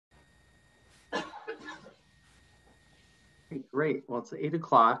Okay, great. Well, it's 8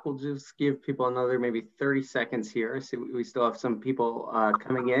 o'clock. We'll just give people another maybe 30 seconds here. I see we still have some people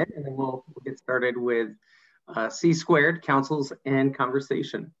coming in, and then we'll get started with C squared, councils and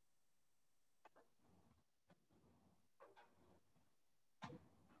conversation.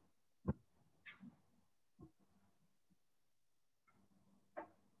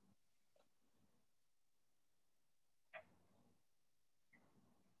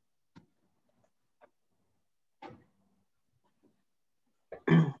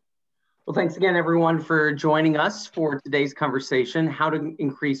 Well, thanks again, everyone, for joining us for today's conversation, how to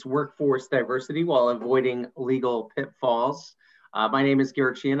increase workforce diversity while avoiding legal pitfalls. My name is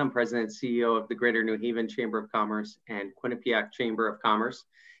Garrett Sheehan. I'm President and CEO of the Greater New Haven Chamber of Commerce and Quinnipiac Chamber of Commerce.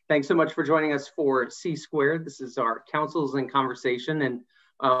 Thanks so much for joining us for C Squared. This is our councils and conversation, and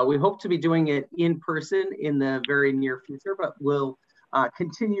we hope to be doing it in person in the very near future, but we'll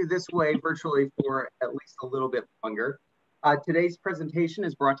continue this way virtually for at least a little bit longer. Today's presentation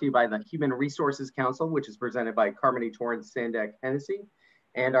is brought to you by the Human Resources Council, which is presented by Carmody, Torrance, Sandak, Hennessey,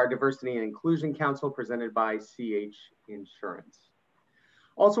 and our Diversity and Inclusion Council, presented by CH Insurance.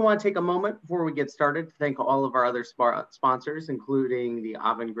 Also want to take a moment before we get started to thank all of our other sponsors, including the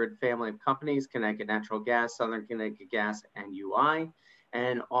Avangrid family of companies, Connecticut Natural Gas, Southern Connecticut Gas, and UI,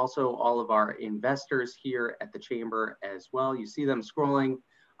 and also all of our investors here at the Chamber as well. You see them scrolling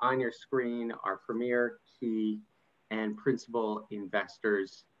on your screen, our premier, key, and principal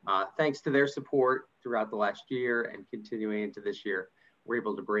investors. Thanks to their support throughout the last year and continuing into this year, we're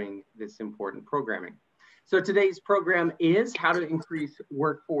able to bring this important programming. So today's program is how to increase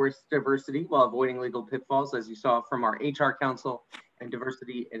workforce diversity while avoiding legal pitfalls, as you saw from our HR Council and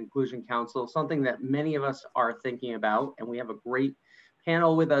Diversity and Inclusion Council, something that many of us are thinking about. And we have a great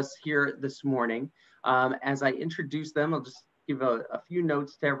panel with us here this morning. As I introduce them, I'll just give a few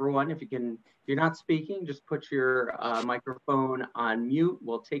notes to everyone. If you're not speaking, just put your microphone on mute.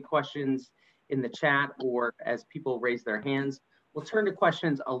 We'll take questions in the chat or as people raise their hands. We'll turn to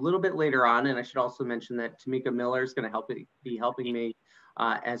questions a little bit later on. And I should also mention that Tamika Miller is going to be helping me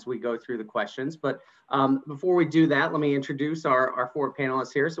as we go through the questions. But before we do that, let me introduce our four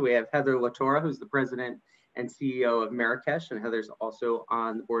panelists here. So we have Heather LaTorra, who's the president and CEO of Marrakesh, and Heather's also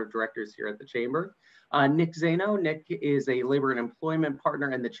on the board of directors here at the Chamber. Nick Zano. Nick is a labor and employment partner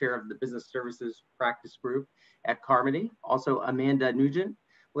and the chair of the business services practice group at Carmody. Also Amanda Nugent,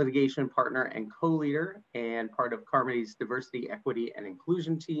 litigation partner and co-leader and part of Carmody's diversity, equity, and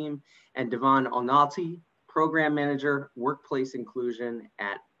inclusion team. And Devon Onalty, program manager, workplace inclusion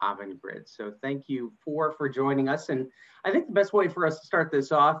at Avangrid. So thank you for joining us. And I think the best way for us to start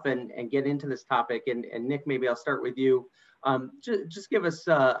this off and get into this topic, and Nick, maybe I'll start with you. Just give us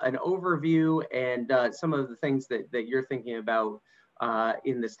an overview and some of the things that you're thinking about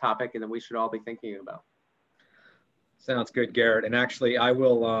in this topic and that we should all be thinking about. Sounds good, Garrett. And actually,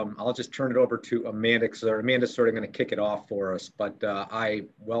 I'll just turn it over to Amanda, because Amanda's sort of going to kick it off for us. But I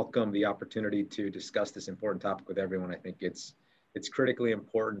welcome the opportunity to discuss this important topic with everyone. I think it's critically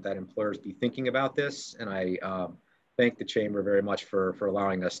important that employers be thinking about this. And I thank the Chamber very much for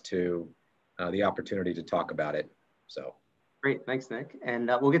allowing us the opportunity to talk about it. So. Great, thanks, Nick.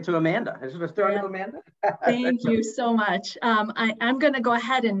 And we'll get to Amanda. I should have started with Amanda. Thank you so much. I'm going to go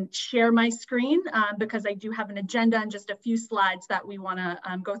ahead and share my screen because I do have an agenda and just a few slides that we want to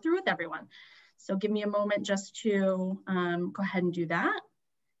go through with everyone. So give me a moment just to go ahead and do that.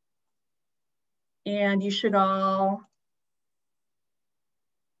 And you should all.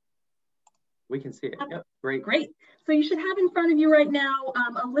 We can see it. Yep, great. Great. So you should have in front of you right now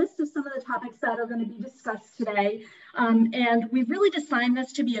a list of some of the topics that are going to be discussed today. And we've really designed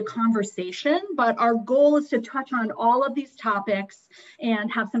this to be a conversation, but our goal is to touch on all of these topics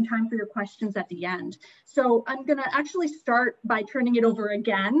and have some time for your questions at the end. So I'm going to actually start by turning it over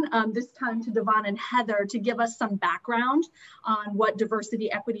again, this time to Devon and Heather, to give us some background on what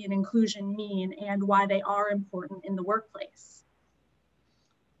diversity, equity, and inclusion mean and why they are important in the workplace.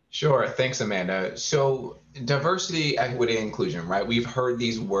 Sure, thanks, Amanda. So diversity, equity, and inclusion, right? We've heard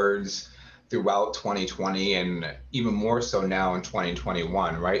these words throughout 2020 and even more so now in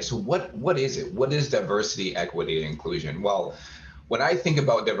 2021, right? So what is it? What is diversity, equity, and inclusion? Well, when I think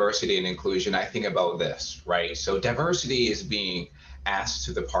about diversity and inclusion, I think about this, right? So diversity is being asked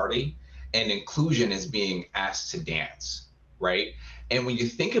to the party and inclusion is being asked to dance, right? And when you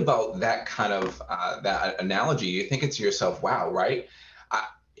think about that kind of that analogy, you think to yourself, wow, right?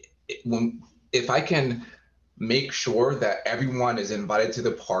 If I can make sure that everyone is invited to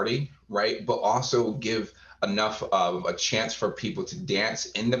the party, right, but also give enough of a chance for people to dance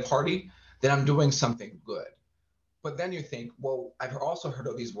in the party, then I'm doing something good, But then you think, well, I've also heard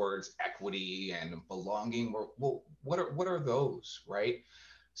of these words equity and belonging. Well, what are those, right?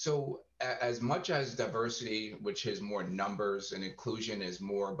 So as much as diversity, which is more numbers, and inclusion is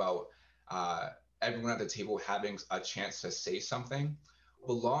more about everyone at the table having a chance to say something,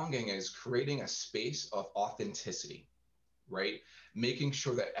 belonging is creating a space of authenticity, right? Making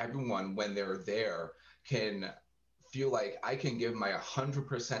sure that everyone, when they're there, can feel like I can give my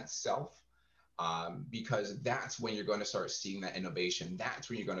 100% self, because that's when you're going to start seeing that innovation. That's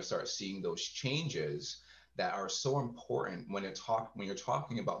when you're going to start seeing those changes that are so important when you're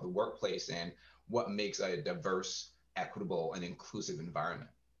talking about the workplace and what makes a diverse, equitable, and inclusive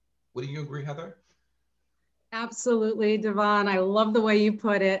environment. Wouldn't you agree, Heather? Absolutely, Devon. I love the way you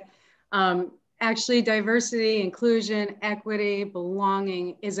put it. Actually, diversity, inclusion, equity,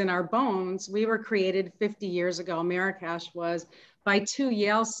 belonging is in our bones. We were created 50 years ago, Marrakesh was, by 2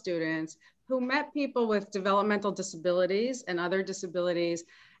 Yale students who met people with developmental disabilities and other disabilities.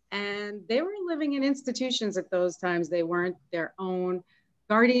 And they were living in institutions at those times. They weren't their own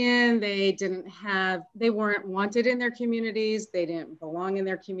guardian. They weren't wanted in their communities. They didn't belong in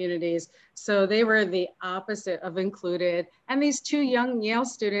their communities. So they were the opposite of included. And these 2 young Yale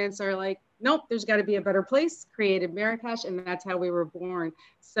students are like, nope, there's got to be a better place, created Marrakesh, and that's how we were born.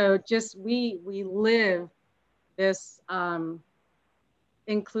 So just we live this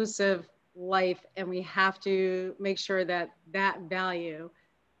inclusive life, and we have to make sure that that value,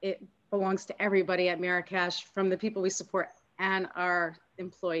 it belongs to everybody at Marrakesh, from the people we support and our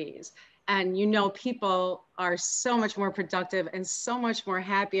employees. And people are so much more productive and so much more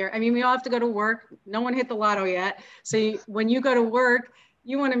happier. I mean, we all have to go to work. No one hit the lotto yet. So when you go to work,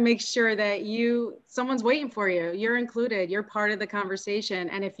 you want to make sure that someone's waiting for you. You're included. You're part of the conversation.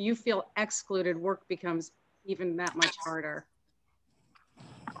 And if you feel excluded, work becomes even that much harder.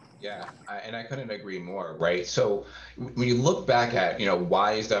 Yeah, and I couldn't agree more, right? So when you look back at,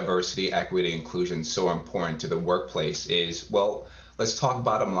 why is diversity, equity, inclusion so important to the workplace is, well, let's talk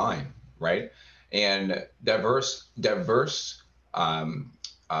bottom line, right? And diverse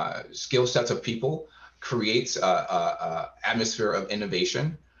skill sets of people creates a atmosphere of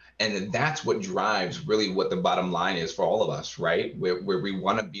innovation. And that's what drives really what the bottom line is for all of us, right? Where we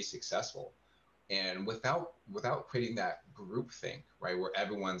want to be successful. And without creating that group think, right, where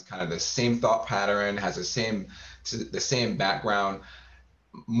everyone's kind of the same thought pattern, has the same background,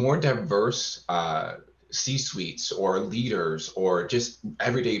 more diverse C-suites or leaders or just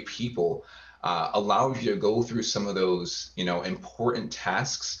everyday people allows you to go through some of those important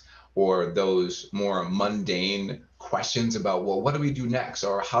tasks or those more mundane questions about, well, what do we do next,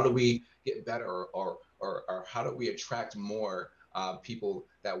 or how do we get better, or how do we attract more people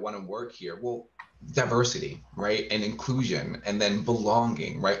that want to work here? Well, diversity, right, and inclusion, and then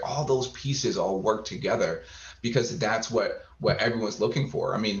belonging, right? All those pieces all work together because that's what everyone's looking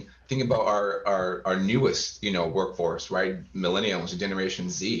for. I mean, think about our newest workforce, right? Millennials, Generation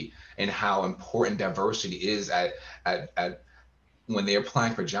Z, and how important diversity is at when they're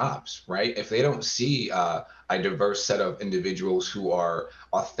applying for jobs, right? If they don't see a diverse set of individuals who are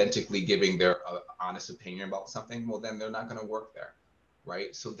authentically giving their honest opinion about something, well, then they're not going to work there,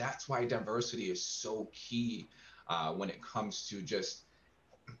 right? So that's why diversity is so key when it comes to just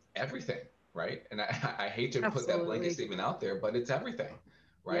everything, right? And I hate to put that blanket statement out there, but it's everything,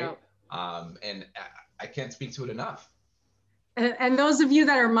 right? Yeah. And I can't speak to it enough. And those of you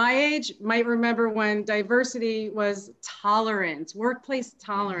that are my age might remember when diversity was tolerance, workplace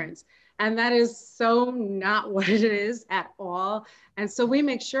tolerance. Mm-hmm. And that is so not what it is at all. And so we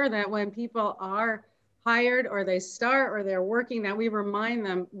make sure that when people are hired or they start or they're working, that we remind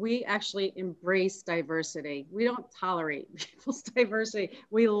them we actually embrace diversity. We don't tolerate people's diversity.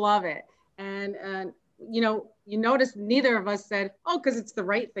 We love it. And you notice neither of us said, oh, because it's the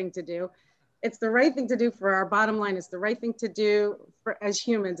right thing to do. It's the right thing to do for our bottom line. It's the right thing to do as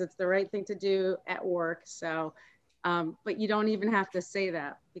humans. It's the right thing to do at work. So, but you don't even have to say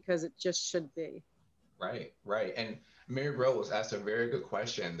that because it just should be. Right, right. And Mary Rose asked a very good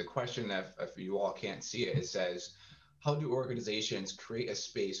question. The question, if you all can't see it, it says, how do organizations create a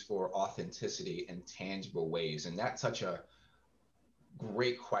space for authenticity in tangible ways? And that's such a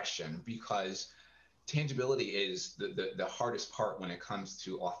great question because tangibility is the hardest part when it comes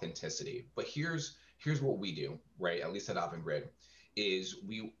to authenticity. But here's what we do, right? At least at Avangrid, is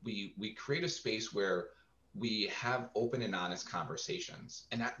we create a space where we have open and honest conversations,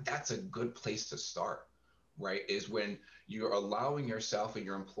 and that's a good place to start, right? Is when you're allowing yourself and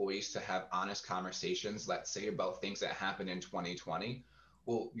your employees to have honest conversations, let's say about things that happened in 2020.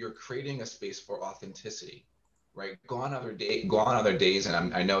 Well, you're creating a space for authenticity, right? Go on other days,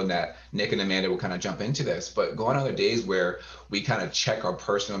 and I know that Nick and Amanda will kind of jump into this, but go on other days where we kind of check our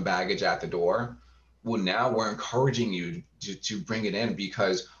personal baggage at the door. Well, now we're encouraging you to bring it in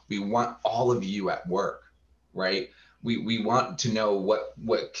because we want all of you at work, right? We want to know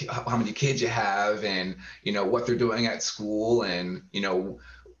how many kids you have, and what they're doing at school, and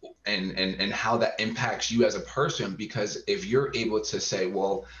and how that impacts you as a person. Because if you're able to say,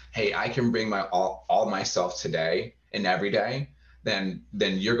 well, hey, I can bring my all myself today and every day, then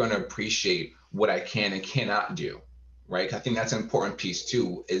you're going to appreciate what I can and cannot do, right? I think that's an important piece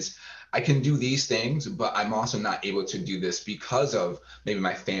too, is I can do these things, but I'm also not able to do this because of maybe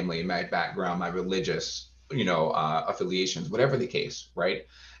my family, my background, my religious affiliations, whatever the case, right?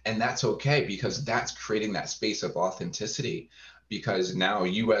 And that's okay, because that's creating that space of authenticity, because now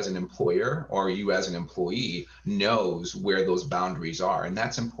you as an employer or you as an employee knows where those boundaries are, and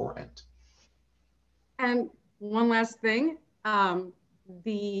that's important. And one last thing,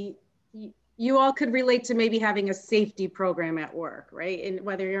 you all could relate to maybe having a safety program at work, right? And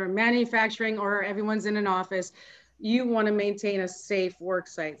whether you're in manufacturing or everyone's in an office, you want to maintain a safe work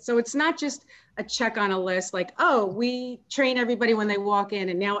site. So it's not just a check on a list like, oh, we train everybody when they walk in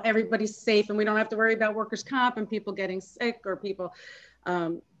and now everybody's safe and we don't have to worry about workers' comp and people getting sick or people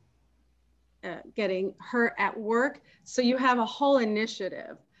getting hurt at work. So you have a whole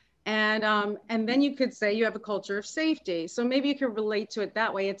initiative. And then you could say you have a culture of safety. So maybe you could relate to it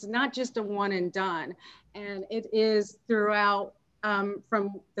that way. It's not just a one and done. And it is throughout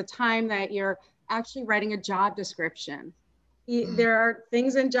from the time that you're actually writing a job description. There are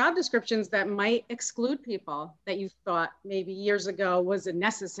things in job descriptions that might exclude people that you thought maybe years ago wasn't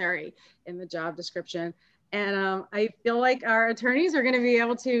necessary in the job description. And I feel like our attorneys are going to be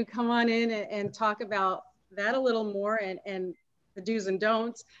able to come on in and talk about that a little more and the do's and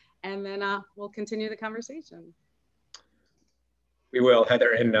don'ts. And then we'll continue the conversation. We will,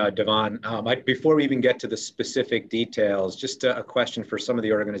 Heather and Devon. Before we even get to the specific details, just a question for some of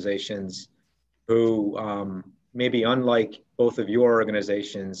the organizations who maybe, unlike both of your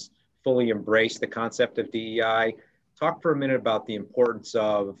organizations, fully embrace the concept of DEI. Talk for a minute about the importance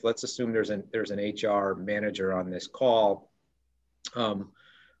of, let's assume there's an HR manager on this call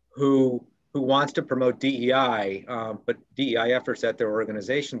who wants to promote DEI, but DEI efforts at their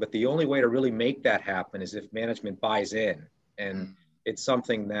organization. But the only way to really make that happen is if management buys in, and it's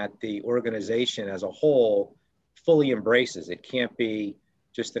something that the organization as a whole fully embraces. It can't be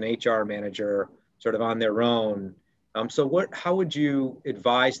just an HR manager sort of on their own. So how would you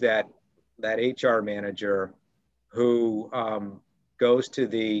advise that HR manager who goes to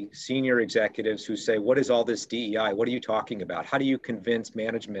the senior executives who say, what is all this DEI? What are you talking about? How do you convince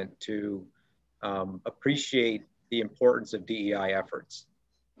management to appreciate the importance of DEI efforts?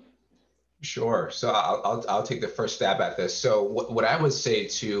 Sure. So I'll take the first stab at this. So what I would say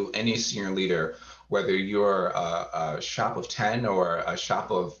to any senior leader, whether you're a shop of 10 or a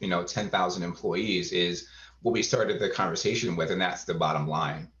shop of 10,000 employees, is what we started the conversation with, and that's the bottom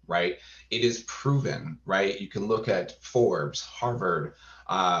line, right? It is proven, right? You can look at Forbes, Harvard,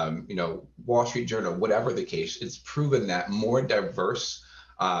 Wall Street Journal, whatever the case. It's proven that more diverse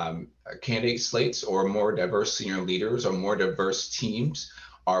candidate slates or more diverse senior leaders or more diverse teams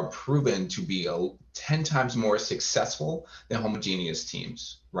are proven to be 10 times more successful than homogeneous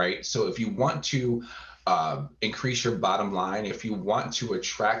teams, right? So if you want to increase your bottom line, if you want to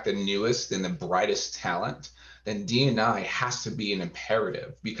attract the newest and the brightest talent, then D&I has to be an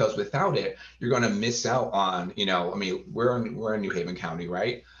imperative, because without it, you're going to miss out on, we're in New Haven County,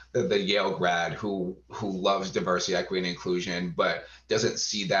 right? The Yale grad who loves diversity, equity, and inclusion, but doesn't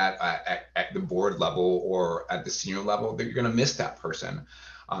see that at the board level or at the senior level, that you're going to miss that person.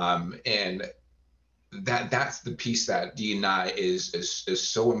 And that's the piece that D&I is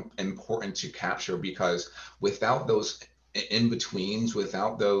so important to capture, because without those in-betweens,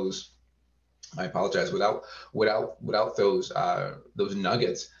 without those, I apologize, without those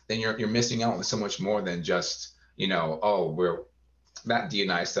nuggets, then you're missing out on so much more than just, we're that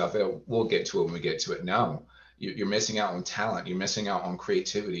D&I stuff, we'll get to it when we get to it. No, you're missing out on talent. You're missing out on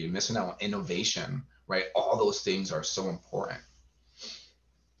creativity. You're missing out on innovation, right? All those things are so important.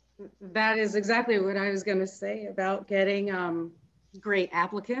 That is exactly what I was going to say about getting great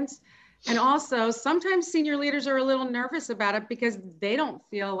applicants. And also, sometimes senior leaders are a little nervous about it because they don't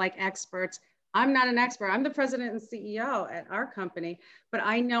feel like experts. I'm not an expert. I'm the president and CEO at our company, but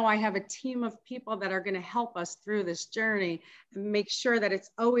I know I have a team of people that are going to help us through this journey and make sure that it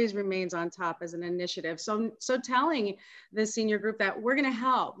always remains on top as an initiative. So telling the senior group that we're going to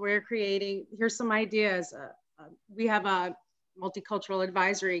help, we're creating, here's some ideas. We have a Multicultural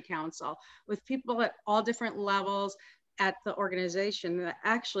Advisory Council, with people at all different levels at the organization that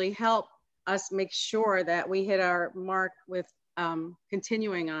actually help us make sure that we hit our mark with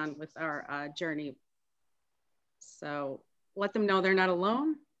continuing on with our journey. So let them know they're not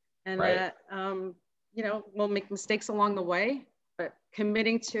alone, and that, you know, we'll make mistakes along the way, but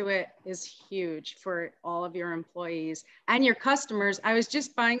committing to it is huge for all of your employees and your customers. I was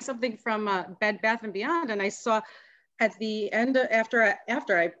just buying something from Bed Bath & Beyond, and I saw at the end, after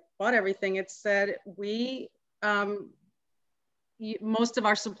I bought everything, it said, most of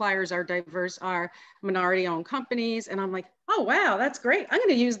our suppliers are diverse, are minority-owned companies. And I'm like, oh, wow, that's great. I'm going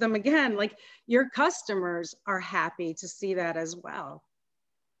to use them again. Like, your customers are happy to see that as well.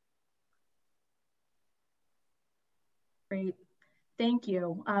 Great. Thank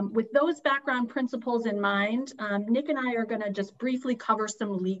you. With those background principles in mind, Nick and I are going to just briefly cover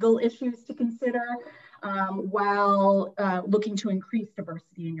some legal issues to consider while looking to increase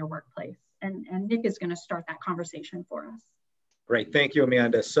diversity in your workplace. And Nick is going to start that conversation for us. Great, thank you,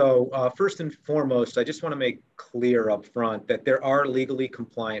 Amanda. So first and foremost, I just want to make clear up front that there are legally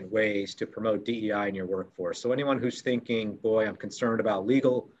compliant ways to promote DEI in your workforce. So anyone who's thinking, boy, I'm concerned about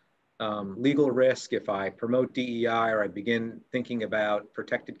legal risk if I promote DEI, or I begin thinking about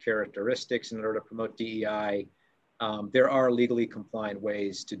protected characteristics in order to promote DEI, there are legally compliant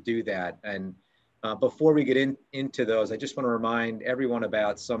ways to do that. And before we get into those, I just want to remind everyone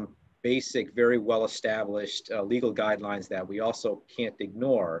about some basic, very well-established legal guidelines that we also can't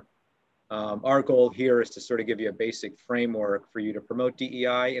ignore. Our goal here is to sort of give you a basic framework for you to promote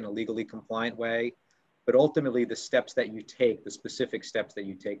DEI in a legally compliant way, but ultimately the steps that you take, the specific steps that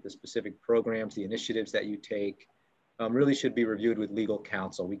you take, the specific programs, the initiatives that you take, really should be reviewed with legal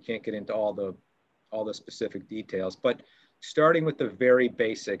counsel. We can't get into all the specific details, but starting with the very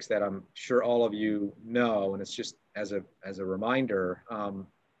basics that I'm sure all of you know, and it's just as a reminder,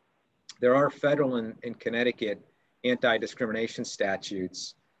 there are federal and Connecticut anti-discrimination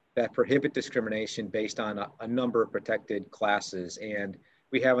statutes that prohibit discrimination based on a number of protected classes. And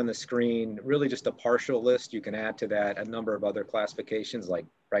we have on the screen really just a partial list. You can add to that a number of other classifications like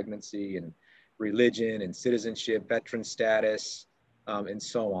pregnancy and religion and citizenship, veteran status, and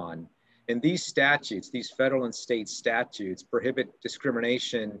so on. And these statutes, these federal and state statutes, prohibit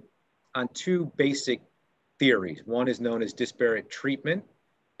discrimination on two basic theories. One is known as disparate treatment,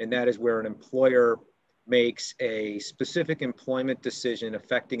 and that is where an employer makes a specific employment decision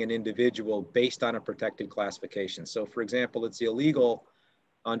affecting an individual based on a protected classification. So for example, it's illegal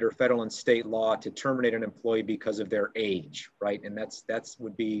under federal and state law to terminate an employee because of their age, right? And that's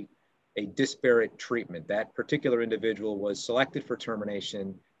would be a disparate treatment. That particular individual was selected for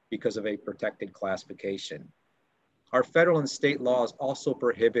termination because of a protected classification. Our federal and state laws also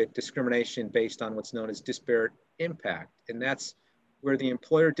prohibit discrimination based on what's known as disparate impact, and that's where the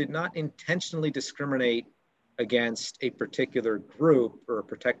employer did not intentionally discriminate against a particular group or a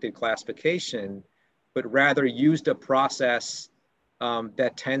protected classification, but rather used a process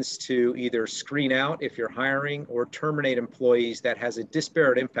that tends to either screen out if you're hiring or terminate employees that has a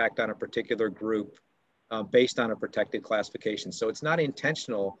disparate impact on a particular group based on a protected classification. So it's not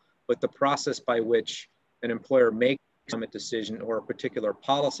intentional, but the process by which an employer makes a decision or a particular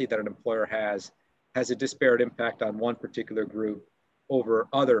policy that an employer has a disparate impact on one particular group over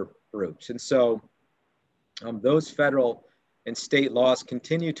other groups. And so those federal and state laws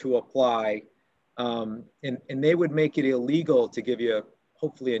continue to apply, and they would make it illegal, to give you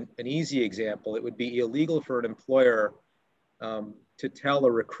hopefully an easy example, it would be illegal for an employer to tell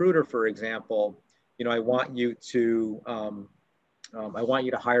a recruiter, for example, you know, I want you to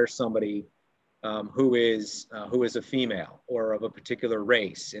hire somebody who is a female or of a particular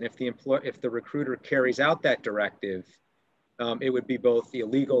race. And if the recruiter carries out that directive, it would be both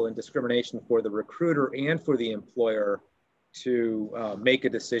illegal and discrimination for the recruiter and for the employer to make a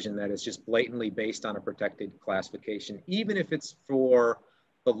decision that is just blatantly based on a protected classification, even if it's for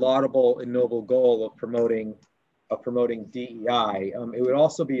the laudable and noble goal of promoting DEI. It would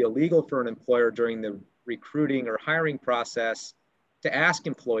also be illegal for an employer during the recruiting or hiring process to ask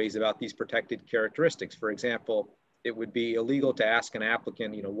employees about these protected characteristics. For example, it would be illegal to ask an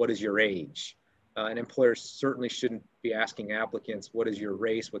applicant, you know, what is your age? An employer certainly shouldn't be asking applicants, what is your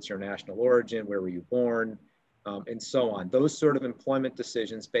race, what's your national origin, where were you born, and so on. Those sort of employment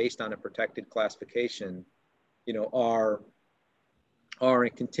decisions based on a protected classification, you know, are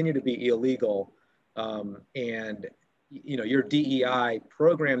and continue to be illegal. And, you know, your DEI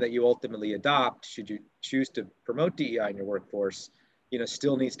program that you ultimately adopt, should you choose to promote DEI in your workforce, you know,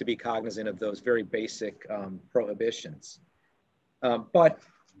 still needs to be cognizant of those very basic prohibitions. But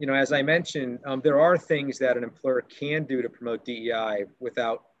you know, as I mentioned, there are things that an employer can do to promote DEI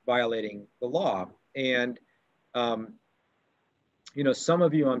without violating the law. And, you know, some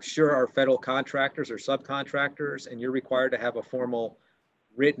of you, I'm sure, are federal contractors or subcontractors, and you're required to have a formal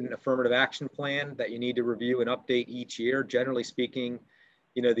written affirmative action plan that you need to review and update each year. Generally speaking,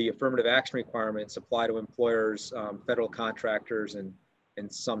 you know, the affirmative action requirements apply to employers, federal contractors, and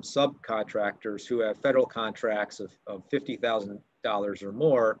some subcontractors who have federal contracts of $50,000 or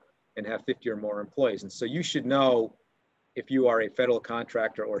more and have 50 or more employees. And so you should know if you are a federal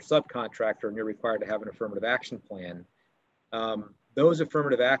contractor or subcontractor and you're required to have an affirmative action plan. Those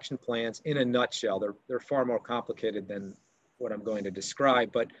affirmative action plans, in a nutshell, they're far more complicated than what I'm going to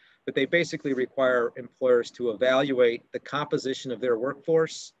describe, but they basically require employers to evaluate the composition of their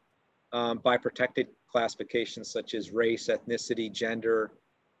workforce by protected classifications such as race, ethnicity, gender,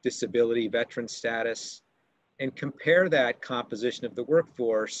 disability, veteran status, and compare that composition of the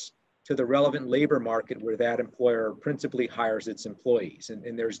workforce to the relevant labor market where that employer principally hires its employees.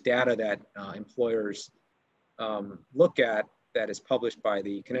 And there's data that employers look at that is published by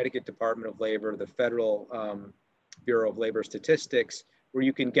the Connecticut Department of Labor, the Federal Bureau of Labor Statistics, where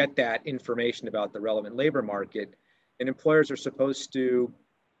you can get that information about the relevant labor market. And employers are supposed to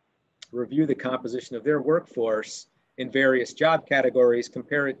review the composition of their workforce in various job categories,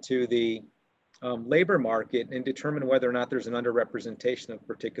 compare it to the labor market, and determine whether or not there's an underrepresentation of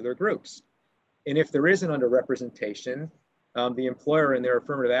particular groups. And if there is an underrepresentation, the employer in their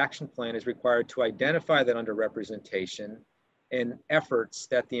affirmative action plan is required to identify that underrepresentation and efforts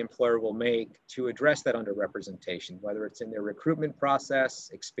that the employer will make to address that underrepresentation, whether it's in their recruitment process,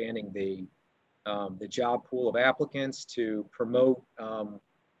 expanding the job pool of applicants to promote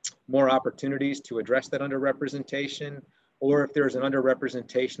more opportunities to address that underrepresentation, or if there's an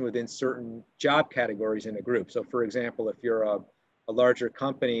underrepresentation within certain job categories in a group. So for example, if you're a larger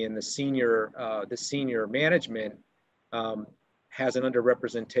company and the senior management has an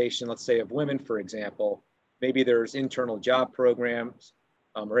underrepresentation, let's say of women, for example, maybe there's internal job programs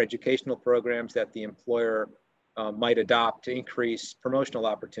or educational programs that the employer might adopt to increase promotional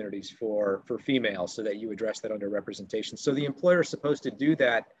opportunities for females so that you address that underrepresentation. So the employer is supposed to do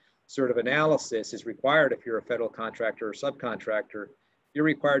that sort of analysis, is required if you're a federal contractor or subcontractor. You're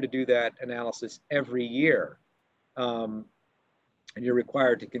required to do that analysis every year. And you're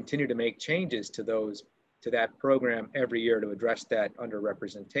required to continue to make changes to that program every year to address that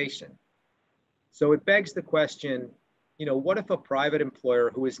underrepresentation. So it begs the question, you know, what if a private employer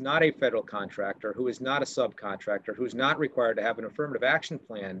who is not a federal contractor, who is not a subcontractor, who's not required to have an affirmative action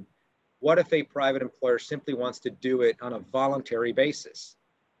plan, what if a private employer simply wants to do it on a voluntary basis?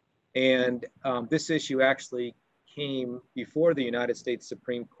 And this issue actually came before the United States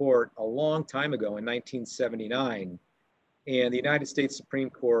Supreme Court a long time ago in 1979. And the United States Supreme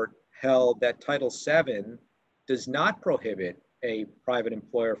Court held that Title VII does not prohibit a private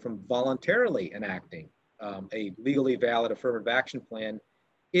employer from voluntarily enacting a legally valid affirmative action plan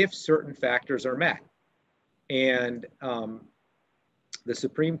if certain factors are met. And the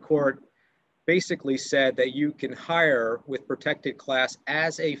Supreme Court basically said that you can hire with protected class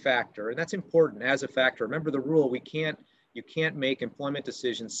as a factor, and that's important, as a factor. Remember the rule, you can't make employment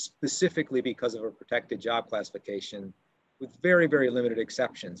decisions specifically because of a protected job classification, with very, very limited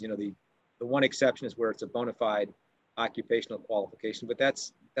exceptions. You know, the one exception is where it's a bona fide occupational qualification, but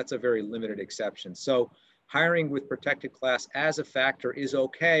that's a very limited exception. So hiring with protected class as a factor is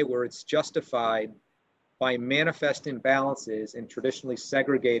okay where it's justified by manifest imbalances in traditionally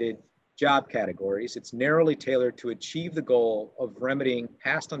segregated job categories. It's narrowly tailored to achieve the goal of remedying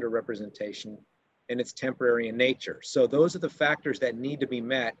past underrepresentation, and it's temporary in nature. So those are the factors that need to be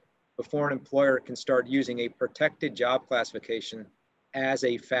met before an employer can start using a protected job classification as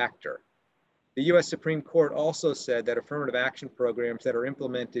a factor. The US Supreme Court also said that affirmative action programs that are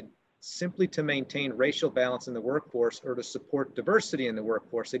implemented simply to maintain racial balance in the workforce or to support diversity in the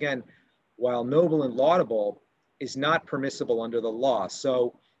workforce, again, while noble and laudable, is not permissible under the law.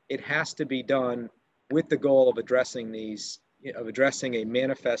 So it has to be done with the goal of addressing a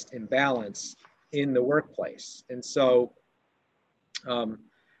manifest imbalance in the workplace. And so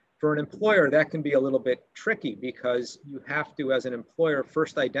for an employer, that can be a little bit tricky because you have to, as an employer,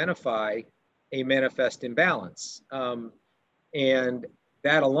 first identify a manifest imbalance. And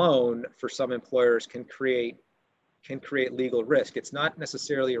that alone, for some employers, can create legal risk. It's not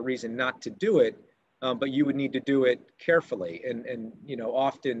necessarily a reason not to do it, but you would need to do it carefully. And you know,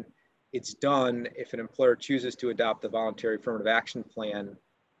 often it's done if an employer chooses to adopt the voluntary affirmative action plan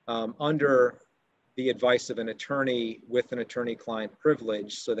under the advice of an attorney with an attorney-client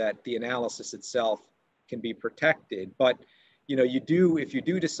privilege so that the analysis itself can be protected. But if you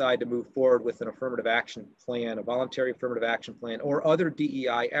do decide to move forward with an affirmative action plan, a voluntary affirmative action plan, or other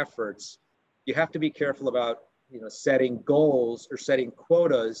DEI efforts, you have to be careful about, setting goals or setting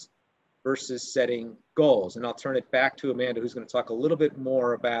quotas versus setting goals. And I'll turn it back to Amanda, who's going to talk a little bit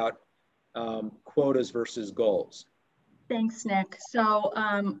more about quotas versus goals. Thanks, Nick. So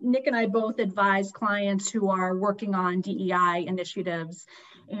Nick and I both advise clients who are working on DEI initiatives.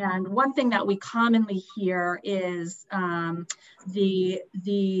 And one thing that we commonly hear is the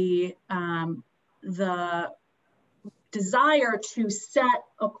desire to set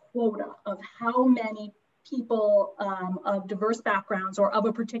a quota of how many people of diverse backgrounds or of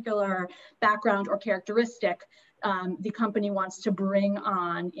a particular background or characteristic the company wants to bring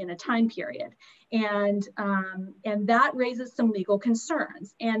on in a time period. And that raises some legal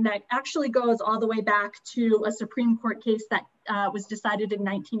concerns. And that actually goes all the way back to a Supreme Court case that was decided in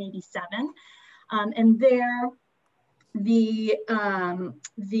 1987. And there, the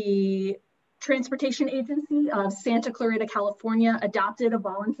Transportation Agency of Santa Clarita, California, adopted a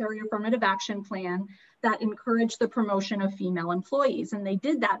voluntary affirmative action plan that encouraged the promotion of female employees. And they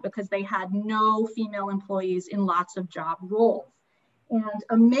did that because they had no female employees in lots of job roles. And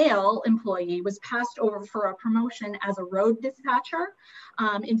a male employee was passed over for a promotion as a road dispatcher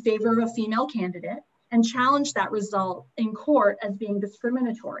in favor of a female candidate, and challenged that result in court as being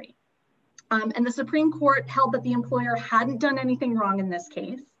discriminatory. And the Supreme Court held that the employer hadn't done anything wrong in this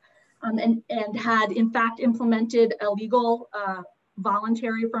case, and had in fact implemented a legal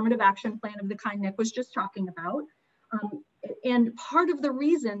voluntary affirmative action plan of the kind Nick was just talking about. And part of the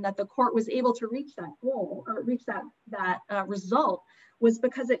reason that the court was able to reach that goal, or reach that result, was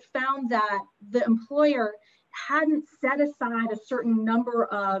because it found that the employer hadn't set aside a certain number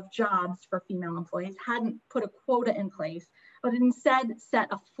of jobs for female employees, hadn't put a quota in place, but instead set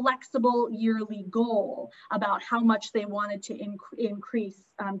a flexible yearly goal about how much they wanted to increase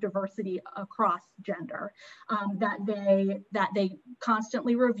diversity across gender, that they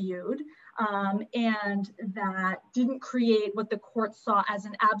constantly reviewed, and that didn't create what the court saw as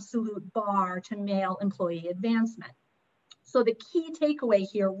an absolute bar to male employee advancement. So the key takeaway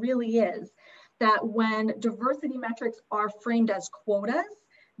here really is that when diversity metrics are framed as quotas,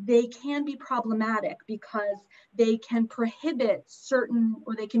 they can be problematic because they can prohibit certain,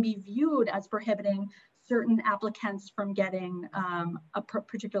 or they can be viewed as prohibiting certain applicants from getting a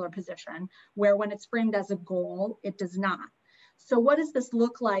particular position, where when it's framed as a goal, it does not. So what does this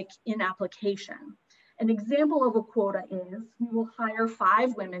look like in application? An example of a quota is we will hire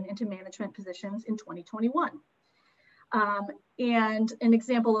 5 women into management positions in 2021. And an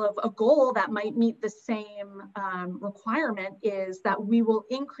example of a goal that might meet the same requirement is that we will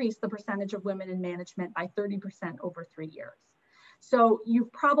increase the percentage of women in management by 30% over 3 years. So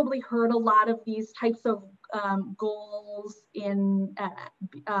you've probably heard a lot of these types of goals in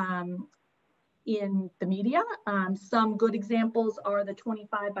the media. Some good examples are the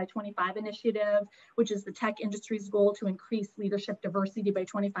 25 by 25 initiative, which is the tech industry's goal to increase leadership diversity by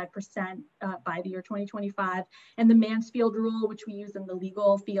 25% by the year 2025, and the Mansfield rule, which we use in the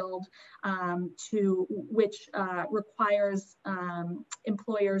legal field, which requires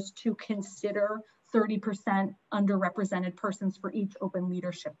employers to consider 30% underrepresented persons for each open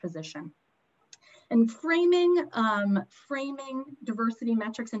leadership position. And framing diversity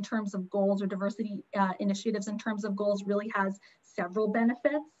metrics in terms of goals, or diversity initiatives in terms of goals, really has several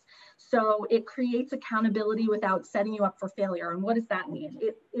benefits. So it creates accountability without setting you up for failure. And what does that mean?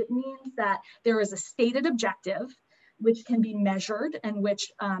 It means that there is a stated objective which can be measured, and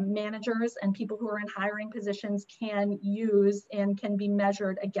which managers and people who are in hiring positions can use and can be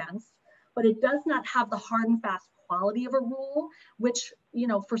measured against. But it does not have the hard and fast quality of a rule, which,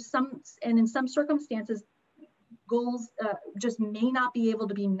 for some, and in some circumstances, goals just may not be able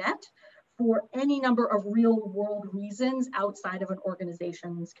to be met for any number of real world reasons outside of an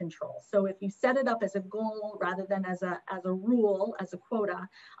organization's control. So if you set it up as a goal rather than as a rule, as a quota,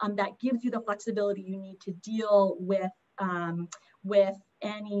 that gives you the flexibility you need to deal with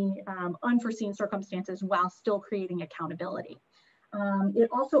any unforeseen circumstances while still creating accountability. It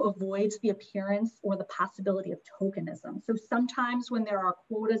also avoids the appearance or the possibility of tokenism. So sometimes when there are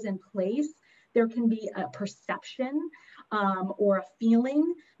quotas in place, there can be a perception or a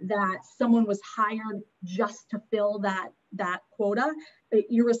feeling that someone was hired just to fill that quota,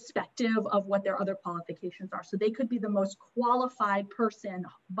 irrespective of what their other qualifications are. So they could be the most qualified person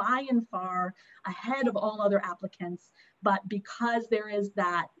by and far ahead of all other applicants, but because there is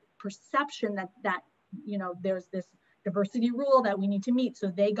that perception that there's this diversity rule that we need to meet,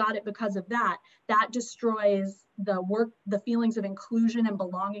 so they got it because of that. That destroys the feelings of inclusion and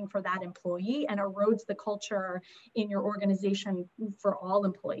belonging for that employee, and erodes the culture in your organization for all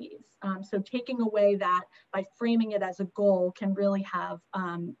employees. So taking away that by framing it as a goal can really have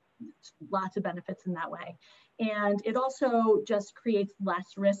lots of benefits in that way. And it also just creates less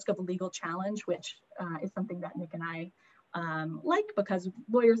risk of a legal challenge, which is something that Nick and I like, because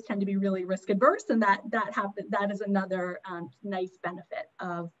lawyers tend to be really risk adverse, and that is another nice benefit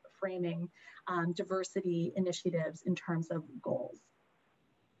of framing diversity initiatives in terms of goals.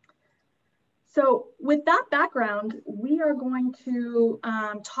 So with that background, we are going to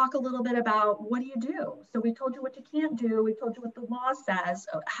talk a little bit about what do you do? So we told you what you can't do. We told you what the law says.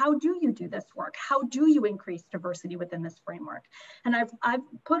 How do you do this work? How do you increase diversity within this framework? And I've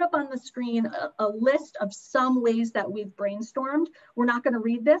put up on the screen a list of some ways that we've brainstormed. We're not going to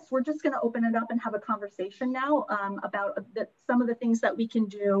read this. We're just going to open it up and have a conversation now about some of the things that we can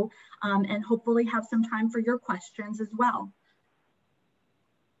do, and hopefully have some time for your questions as well.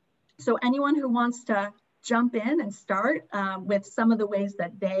 So anyone who wants to jump in and start with some of the ways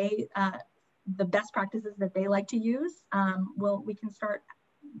that the best practices that they like to use, we'll start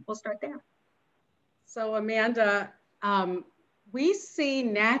there. So Amanda, we see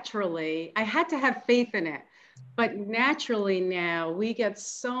naturally, I had to have faith in it, but naturally now we get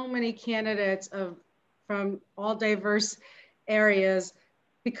so many candidates from all diverse areas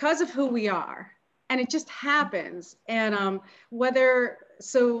because of who we are. And it just happens. And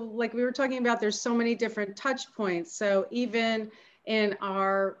so like we were talking about, there's so many different touch points. So even in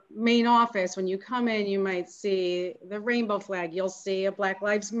our main office, when you come in, you might see the rainbow flag, you'll see a Black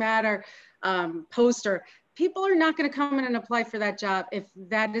Lives Matter poster. People are not going to come in and apply for that job if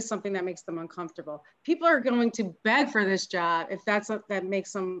that is something that makes them uncomfortable. People are going to beg for this job if that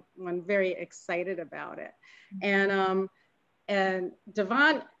makes someone very excited about it. And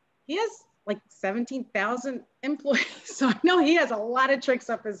Devon, he has like 17,000 employees. So I know he has a lot of tricks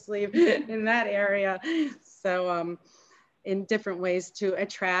up his sleeve in that area. So in different ways to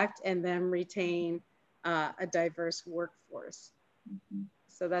attract and then retain a diverse workforce. Mm-hmm.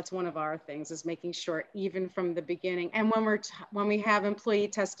 So that's one of our things, is making sure even from the beginning. And when we have employee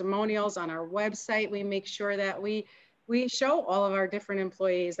testimonials on our website, we make sure that we show all of our different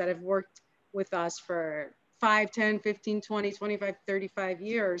employees that have worked with us for 5, 10, 15, 20, 25, 35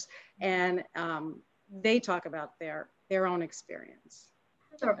 years. And they talk about their own experience.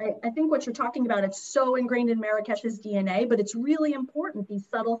 So I think what you're talking about, it's so ingrained in Marrakesh's DNA, but it's really important, these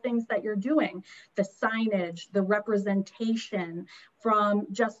subtle things that you're doing, the signage, the representation, from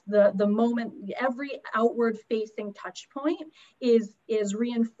just the moment, every outward facing touch point is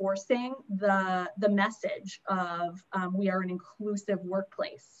reinforcing the message of we are an inclusive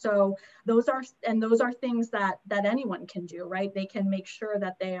workplace. So those are things that anyone can do, right? They can make sure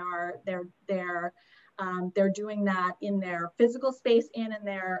that they're doing that in their physical space and in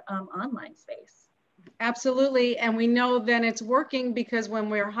their online space. Absolutely. And we know then it's working, because when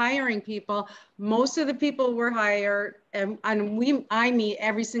we're hiring people, most of the people we're hired, and I meet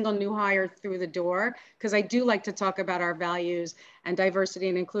every single new hire through the door, because I do like to talk about our values, and diversity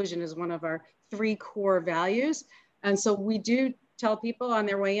and inclusion is one of our 3 core values. And so we do tell people on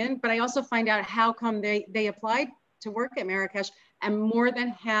their way in, but I also find out how come they applied to work at Marrakesh. And more than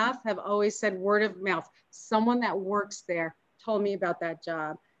half have always said word of mouth. Someone that works there told me about that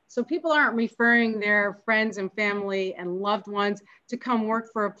job. So people aren't referring their friends and family and loved ones to come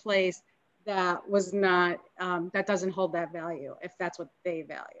work for a place that was not, that doesn't hold that value, if that's what they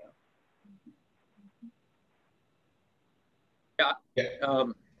value. Yeah,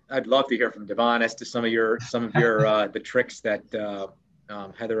 I'd love to hear from Devon as to some of your the tricks that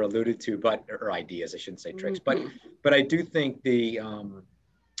Heather alluded to, or ideas, I shouldn't say tricks, but I do think and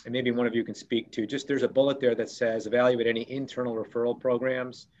maybe one of you can speak to, there's a bullet there that says evaluate any internal referral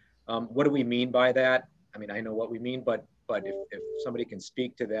programs. What do we mean by that? I mean, I know what we mean, but if somebody can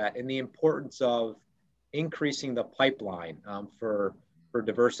speak to that, and the importance of increasing the pipeline for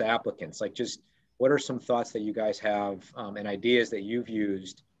diverse applicants, like just what are some thoughts that you guys have and ideas that you've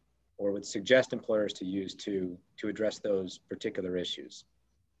used or would suggest employers to use to address those particular issues?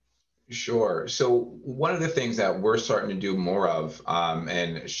 Sure. So one of the things that we're starting to do more of,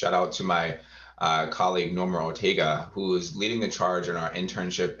 and shout out to my colleague Norma Ortega, who is leading the charge in our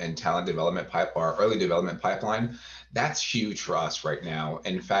internship and talent development our early development pipeline. That's huge for us right now.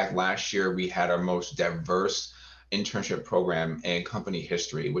 In fact, last year we had our most diverse internship program in company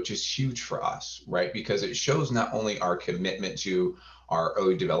history, which is huge for us, right? Because it shows not only our commitment to our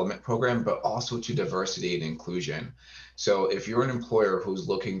early development program, but also to diversity and inclusion. So if you're an employer who's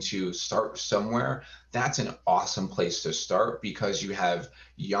looking to start somewhere, that's an awesome place to start, because you have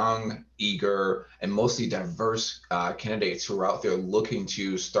young, eager, and mostly diverse candidates who are out there looking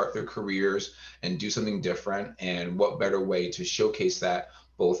to start their careers and do something different. And what better way to showcase that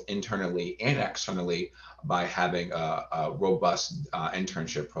both internally and externally by having a robust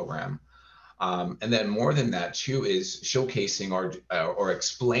internship program. And then more than that too is showcasing or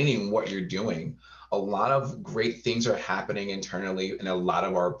explaining what you're doing. A lot of great things are happening internally in a lot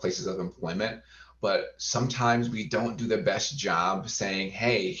of our places of employment, but sometimes we don't do the best job saying,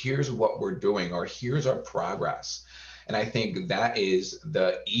 hey, here's what we're doing, or here's our progress. And I think that is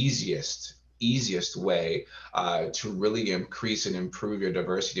the easiest way to really increase and improve your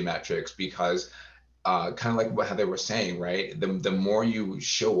diversity metrics, because kind of like what Heather was saying, right? The more you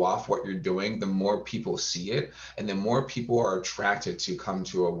show off what you're doing, the more people see it, and the more people are attracted to come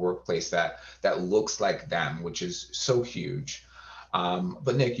to a workplace that looks like them, which is so huge.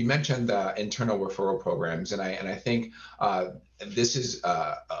 But Nick, you mentioned the internal referral programs, and I think this is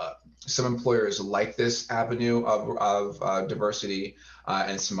some employers like this avenue of diversity,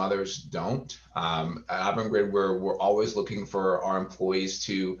 and some others don't. At Avangrid, we're always looking for our employees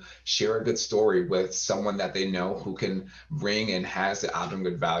to share a good story with someone that they know who can bring and has the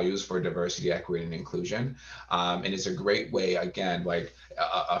Avangrid values for diversity, equity, and inclusion. And it's a great way, again, like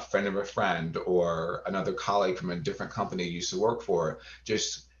a friend of a friend or another colleague from a different company you used to work for,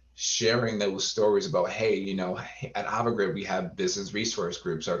 just sharing those stories about, hey, you know, at Avangrid, we have business resource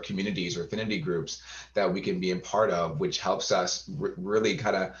groups or communities or affinity groups that we can be a part of, which helps us really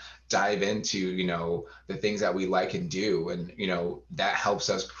kind of dive into, you know, the things that we like and do. And, you know, that helps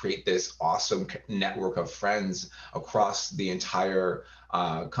us create this awesome network of friends across the entire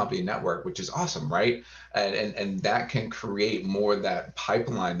company network, which is awesome, right? And that can create more of that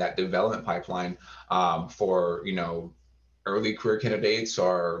pipeline, that development pipeline for, you know, early career candidates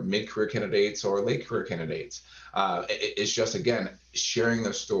or mid-career candidates or late career candidates. It's just, again, sharing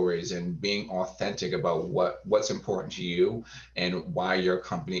those stories and being authentic about what's important to you and why your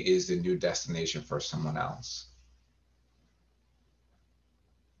company is the new destination for someone else.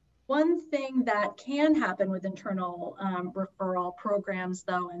 One thing that can happen with internal referral programs,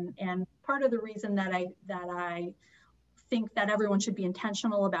 though, and part of the reason that I think that everyone should be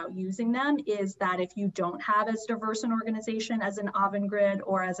intentional about using them is that if you don't have as diverse an organization as an Avangrid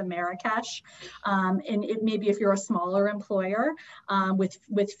or as a Marrakesh, and it maybe if you're a smaller employer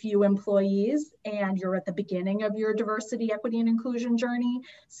with few employees and you're at the beginning of your diversity, equity, and inclusion journey,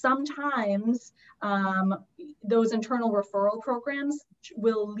 sometimes those internal referral programs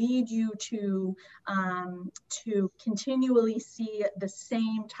will lead you to continually see the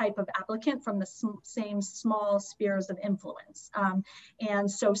same type of applicant from the same small spheres of influence. And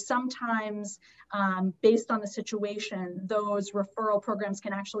so sometimes based on the situation, those referral programs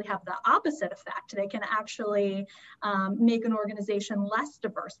can actually have the opposite effect. They can actually make an organization less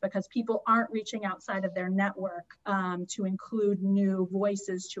diverse because people aren't reaching outside of their network to include new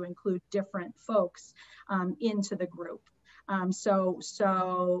voices, to include different folks into the group.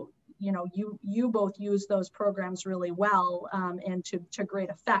 So you know, you both use those programs really well and to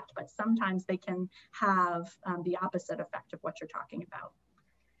great effect, but sometimes they can have the opposite effect of what you're talking about.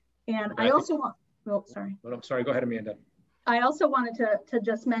 And I also want, oh, sorry. But I'm sorry, go ahead, Amanda. I also wanted to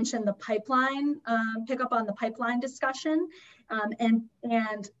just mention the pipeline, pick up on the pipeline discussion.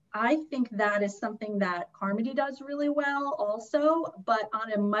 And I think that is something that Carmody does really well also, but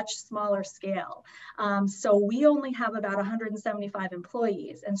on a much smaller scale. So we only have about 175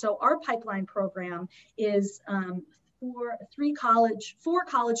 employees. And so our pipeline program is four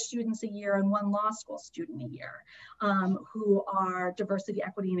college students a year and one law school student a year who are diversity,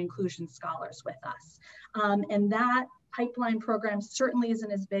 equity, and inclusion scholars with us. And that pipeline program certainly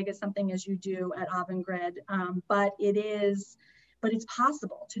isn't as big as something as you do at Avangrid, but it's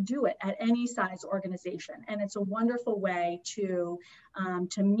possible to do it at any size organization. And it's a wonderful way to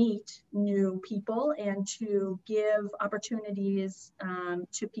meet new people and to give opportunities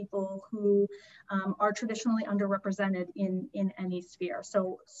to people who are traditionally underrepresented in any sphere.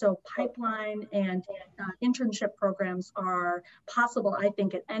 So pipeline and internship programs are possible, I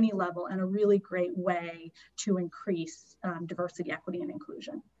think, at any level, and a really great way to increase diversity, equity, and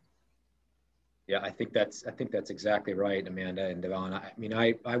inclusion. Yeah, I think that's exactly right, Amanda and Devon. I mean,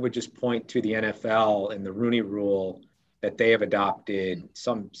 I would just point to the NFL and the Rooney Rule that they have adopted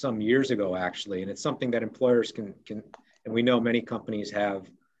some years ago, actually, and it's something that employers can and we know many companies have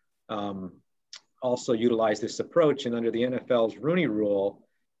also utilized this approach. And under the NFL's Rooney Rule,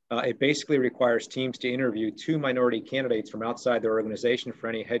 It basically requires teams to interview 2 minority candidates from outside their organization for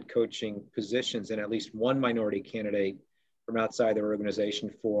any head coaching positions, and at least 1 minority candidate from outside their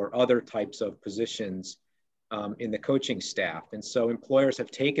organization for other types of positions in the coaching staff. And so employers have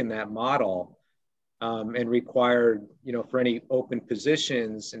taken that model and required, for any open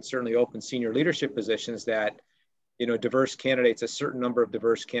positions, and certainly open senior leadership positions, that diverse candidates, a certain number of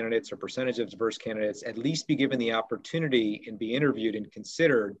diverse candidates or percentage of diverse candidates, at least be given the opportunity and be interviewed and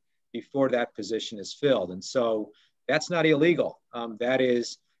considered before that position is filled. And so that's not illegal. That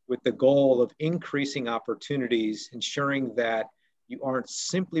is with the goal of increasing opportunities, ensuring that you aren't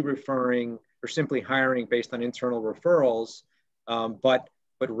simply referring or simply hiring based on internal referrals, but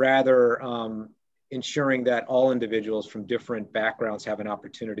rather ensuring that all individuals from different backgrounds have an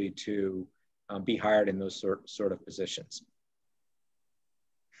opportunity to be hired in those sort of positions.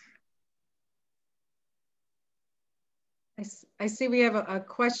 I see we have a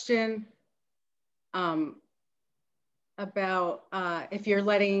question about if you're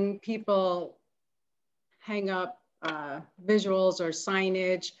letting people hang up visuals or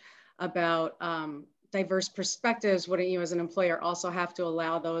signage about diverse perspectives, wouldn't you as an employer also have to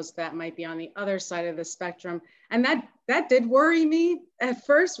allow those that might be on the other side of the spectrum? And that did worry me at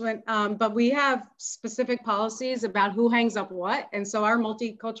first, but we have specific policies about who hangs up what. And so our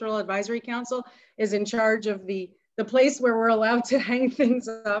Multicultural Advisory Council is in charge of the place where we're allowed to hang things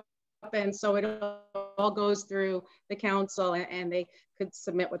up. And so it all goes through the council, and they could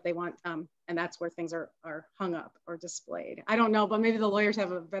submit what they want. And that's where things are hung up or displayed. I don't know, but maybe the lawyers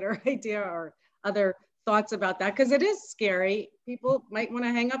have a better idea or other thoughts about that, because it is scary. People might want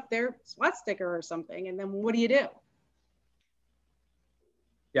to hang up their SWAT sticker or something, and then what do you do?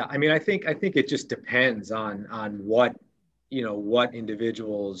 Yeah, I mean, I think it just depends on what what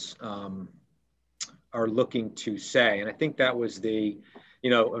individuals are looking to say, and I think that was the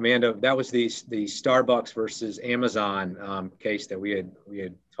Amanda, that was the Starbucks versus Amazon case that we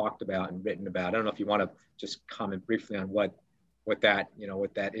had talked about and written about. I don't know if you want to just comment briefly on what that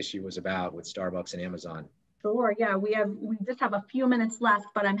issue was about with Starbucks and Amazon. Sure. Yeah, we just have a few minutes left,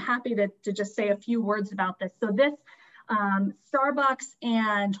 but I'm happy to just say a few words about this. So this Starbucks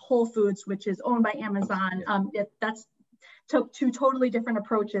and Whole Foods, which is owned by Amazon, that's took 2 totally different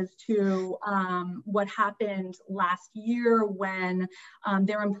approaches to what happened last year when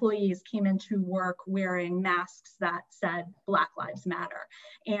their employees came into work wearing masks that said Black Lives Matter.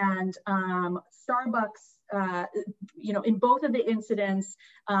 And Starbucks, in both of the incidents,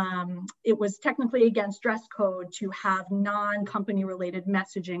 it was technically against dress code to have non-company related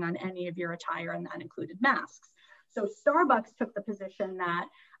messaging on any of your attire, and that included masks. So Starbucks took the position that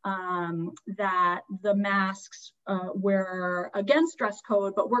that the masks were against dress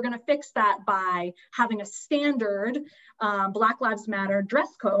code, but we're going to fix that by having a standard Black Lives Matter dress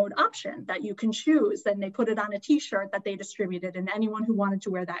code option that you can choose. Then they put it on a t-shirt that they distributed, and anyone who wanted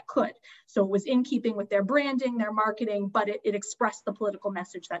to wear that could. So it was in keeping with their branding, their marketing, but it expressed the political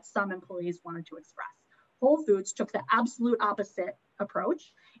message that some employees wanted to express. Whole Foods took the absolute opposite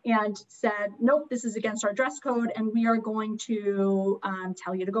approach and said, nope, this is against our dress code, and we are going to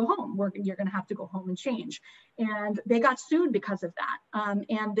tell you to go home. You're going to have to go home and change. And they got sued because of that.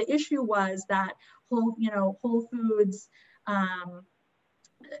 And the issue was that Whole Foods,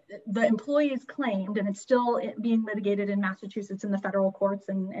 the employees claimed, and it's still being litigated in Massachusetts in the federal courts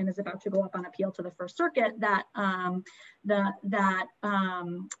and is about to go up on appeal to the First Circuit, that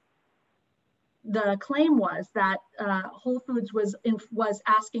the claim was that Whole Foods was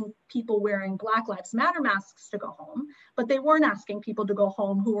asking people wearing Black Lives Matter masks to go home, but they weren't asking people to go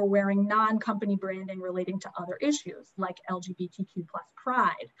home who were wearing non-company branding relating to other issues like LGBTQ plus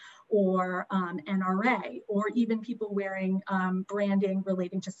pride or NRA, or even people wearing branding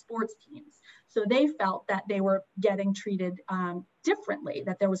relating to sports teams. So they felt that they were getting treated differently,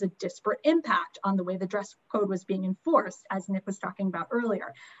 that there was a disparate impact on the way the dress code was being enforced, as Nick was talking about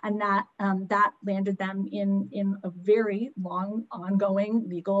earlier. And that landed them in a very long, ongoing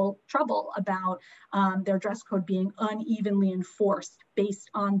legal trouble about their dress code being unevenly enforced based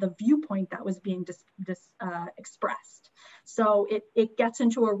on the viewpoint that was being expressed. So it gets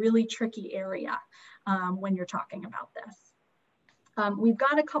into a really tricky area when you're talking about this. We've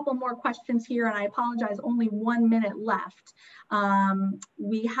got a couple more questions here, and I apologize, only 1 minute left.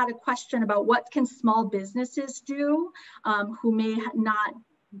 We had a question about what can small businesses do who may not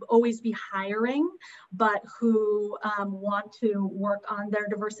always be hiring, but who want to work on their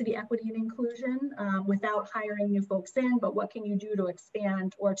diversity, equity, and inclusion without hiring new folks in, but what can you do to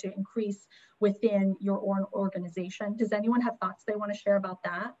expand or to increase within your own organization? Does anyone have thoughts they want to share about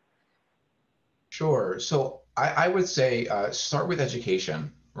that? Sure. So I would say start with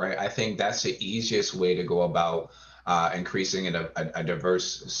education. right? I think that's the easiest way to go about increasing a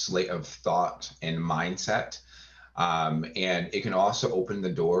diverse slate of thought and mindset. And it can also open the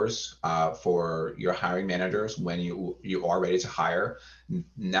doors for your hiring managers when you are ready to hire.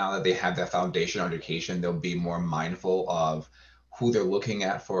 Now that they have that foundational education, they'll be more mindful of who they're looking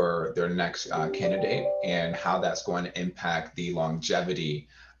at for their next candidate and how that's going to impact the longevity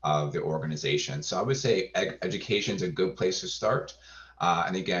of the organization. So I would say education is a good place to start.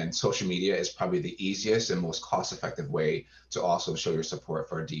 And again, social media is probably the easiest and most cost-effective way to also show your support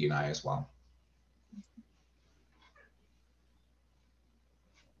for DEI as well.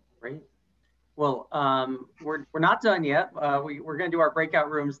 Great. Well, we're not done yet. We're going to do our breakout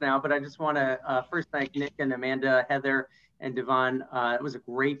rooms now, but I just want to first thank Nick and Amanda, Heather, and Devon. It was a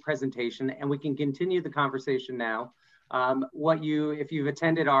great presentation, and we can continue the conversation now. If you've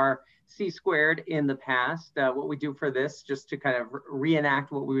attended our C-squared in the past, what we do for this, just to kind of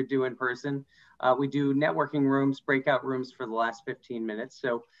reenact what we would do in person, we do networking rooms, breakout rooms for the last 15 minutes.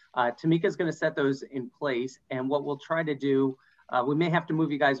 So Tamika's going to set those in place, and what we'll try to do, we may have to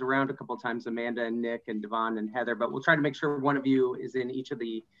move you guys around a couple of times, Amanda and Nick and Devon and Heather, but we'll try to make sure one of you is in each of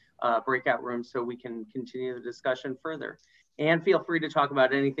the breakout rooms so we can continue the discussion further. And feel free to talk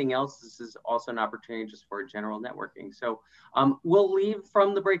about anything else. This is also an opportunity just for general networking. So we'll leave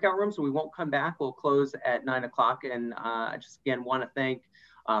from the breakout room, so we won't come back. We'll close at 9 o'clock. And I just again want to thank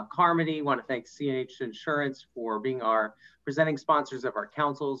Carmody, want to thank CNH Insurance for being our presenting sponsors of our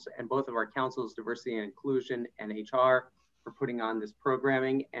councils, and both of our councils, Diversity and Inclusion and HR, for putting on this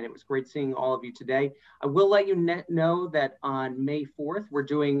programming. And it was great seeing all of you today. I will let you know that on May 4th, we're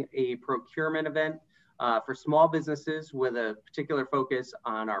doing a procurement event for small businesses with a particular focus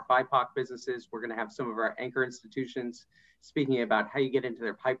on our BIPOC businesses. We're gonna have some of our anchor institutions speaking about how you get into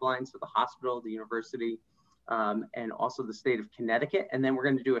their pipelines, so the hospital, the university, and also the state of Connecticut. And then we're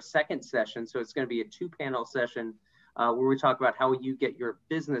gonna do a second session. So it's gonna be a 2-panel session where we talk about how you get your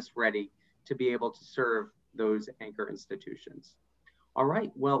business ready to be able to serve those anchor institutions. All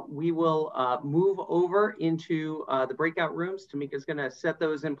right, well, we will move over into the breakout rooms. Tamika's gonna set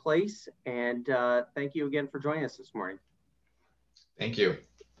those in place, and thank you again for joining us this morning. Thank you.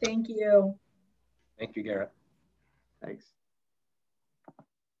 Thank you. Thank you, Garrett. Thanks.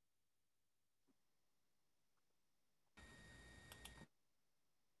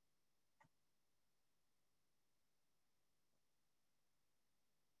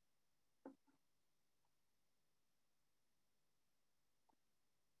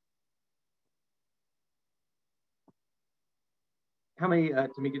 How many,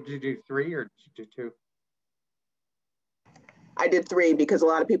 Tamika, did you do 3 or did you do 2? I did 3 because a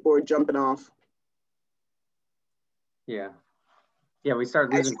lot of people were jumping off. Yeah. Yeah, we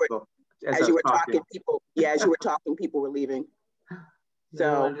started losing people. As you were talking, people were leaving.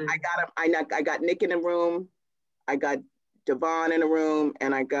 So I got Nick in the room, I got Devon in the room,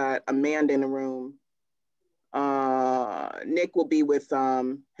 and I got Amanda in the room. Nick will be with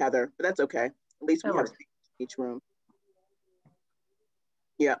Heather, but that's okay. At least we have each room.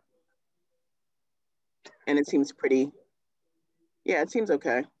 Yeah. And it seems pretty, yeah, it seems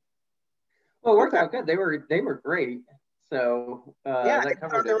okay. Well, it worked out good. They were great. So yeah, that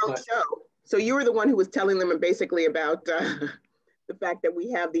covered their own show. So you were the one who was telling them basically about the fact that we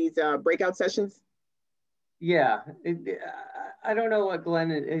have these breakout sessions. Yeah, I don't know what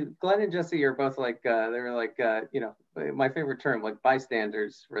Glenn and Jesse are both like. They were like, you know, my favorite term, like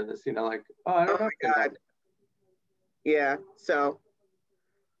bystanders for this. You know, like, oh, I don't know. My God. Yeah, so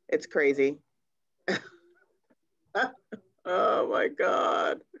it's crazy. Oh my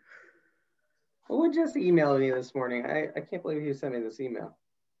God. What would Jesse email me this morning? I can't believe he sent me this email.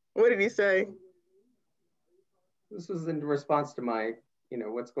 What did he say? This was in response to my, you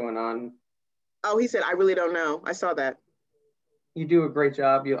know, what's going on. Oh, he said, I really don't know. I saw that. You do a great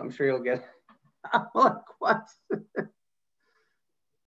job. I'm sure you'll get. I'm like, what?